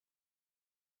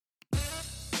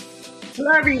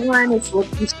Hello, everyone. It's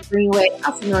Lakeisha Greenway,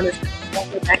 also known as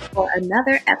Welcome back for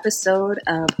another episode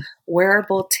of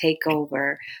Wearable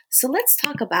Takeover. So let's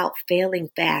talk about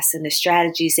failing fast and the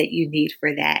strategies that you need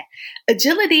for that.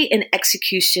 Agility in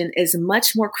execution is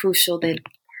much more crucial than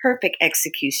perfect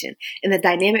execution in the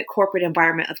dynamic corporate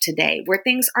environment of today, where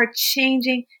things are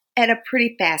changing at a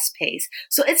pretty fast pace.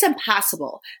 So it's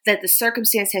impossible that the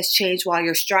circumstance has changed while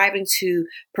you're striving to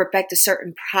perfect a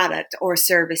certain product or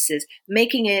services,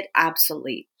 making it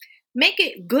obsolete. Make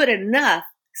it good enough,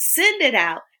 send it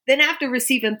out, then after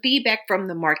receiving feedback from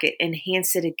the market,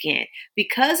 enhance it again.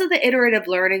 Because of the iterative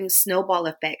learning snowball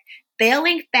effect,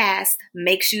 failing fast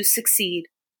makes you succeed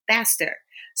faster.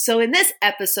 So in this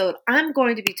episode, I'm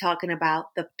going to be talking about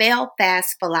the fail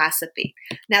fast philosophy.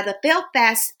 Now, the fail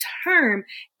fast term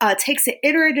takes an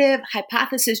iterative,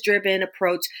 hypothesis-driven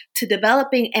approach to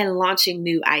developing and launching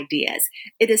new ideas.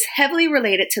 It is heavily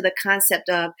related to the concept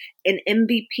of an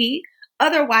MVP,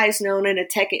 otherwise known in the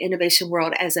tech and innovation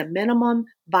world as a minimum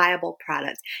viable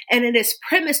product. And it is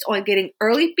premised on getting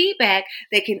early feedback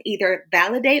that can either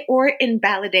validate or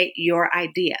invalidate your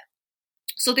idea.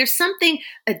 So there's something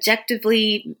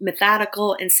objectively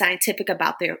methodical and scientific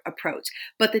about their approach.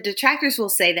 But the detractors will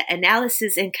say that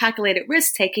analysis and calculated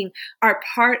risk-taking are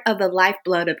part of the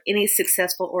lifeblood of any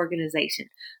successful organization.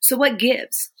 So what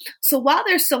gives? So while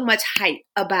there's so much hype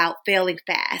about failing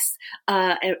fast,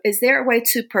 is there a way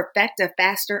to perfect a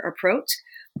faster approach?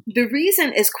 The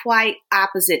reason is quite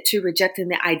opposite to rejecting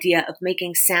the idea of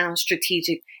making sound,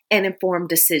 strategic, and informed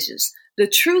decisions. The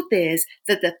truth is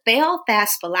that the fail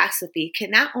fast philosophy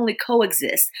can not only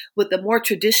coexist with the more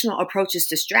traditional approaches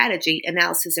to strategy,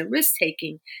 analysis, and risk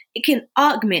taking, it can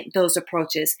augment those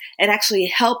approaches and actually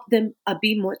help them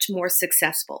be much more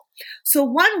successful. So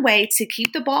one way to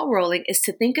keep the ball rolling is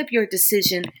to think of your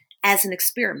decision as an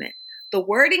experiment. The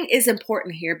wording is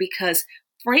important here because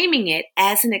framing it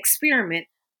as an experiment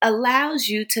allows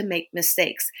you to make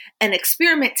mistakes. An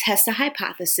experiment tests a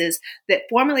hypothesis that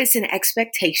formulates an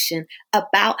expectation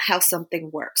about how something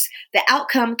works. The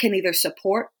outcome can either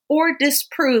support or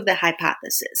disprove the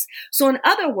hypothesis. So in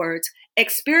other words,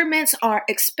 experiments are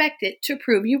expected to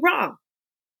prove you wrong.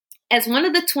 As one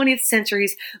of the 20th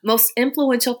century's most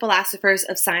influential philosophers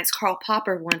of science, Karl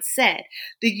Popper, once said,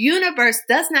 "The universe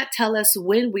does not tell us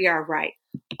when we are right,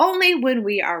 only when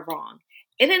we are wrong."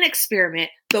 In an experiment,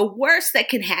 the worst that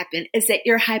can happen is that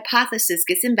your hypothesis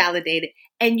gets invalidated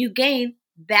and you gain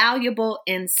valuable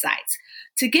insights.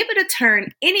 To give it a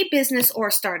turn, any business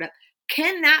or startup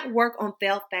cannot work on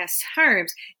fail fast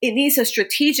terms. It needs a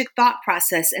strategic thought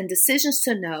process and decisions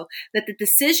to know that the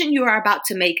decision you are about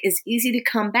to make is easy to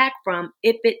come back from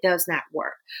if it does not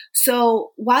work.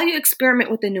 So while you experiment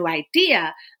with a new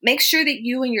idea, make sure that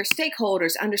you and your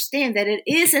stakeholders understand that it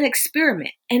is an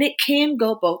experiment and it can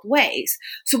go both ways.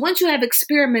 So once you have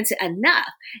experimented enough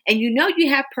and you know you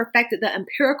have perfected the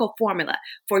empirical formula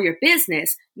for your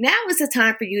business, now is the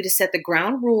time for you to set the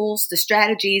ground rules, the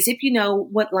strategies, if you know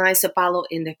what lines to follow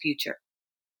in the future.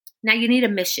 Now you need a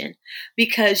mission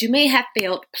because you may have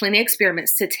failed plenty of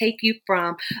experiments to take you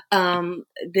from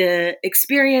the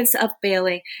experience of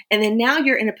failing. And then now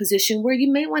you're in a position where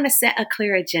you may want to set a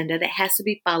clear agenda that has to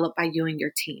be followed by you and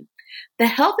your team. The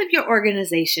health of your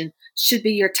organization should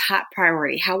be your top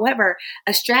priority. However,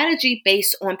 a strategy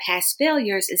based on past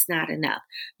failures is not enough.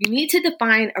 You need to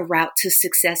define a route to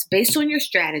success based on your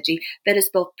strategy that is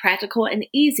both practical and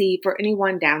easy for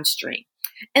anyone downstream.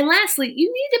 And lastly,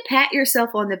 you need to pat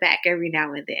yourself on the back every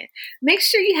now and then. Make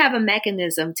sure you have a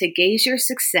mechanism to gauge your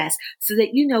success so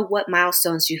that you know what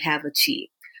milestones you have achieved.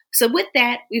 So with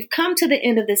that, we've come to the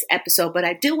end of this episode, but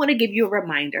I do want to give you a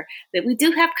reminder that we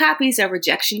do have copies of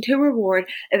Rejection to Reward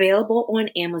available on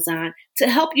Amazon to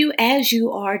help you as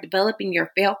you are developing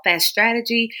your fail fast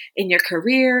strategy in your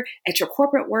career, at your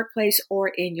corporate workplace, or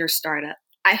in your startup.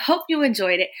 I hope you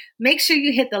enjoyed it. Make sure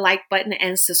you hit the like button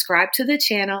and subscribe to the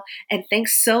channel. And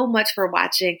thanks so much for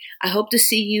watching. I hope to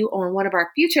see you on one of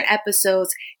our future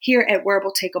episodes here at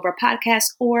Wearable Takeover Podcast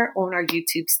or on our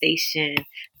YouTube station.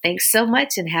 Thanks so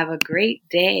much and have a great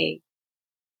day.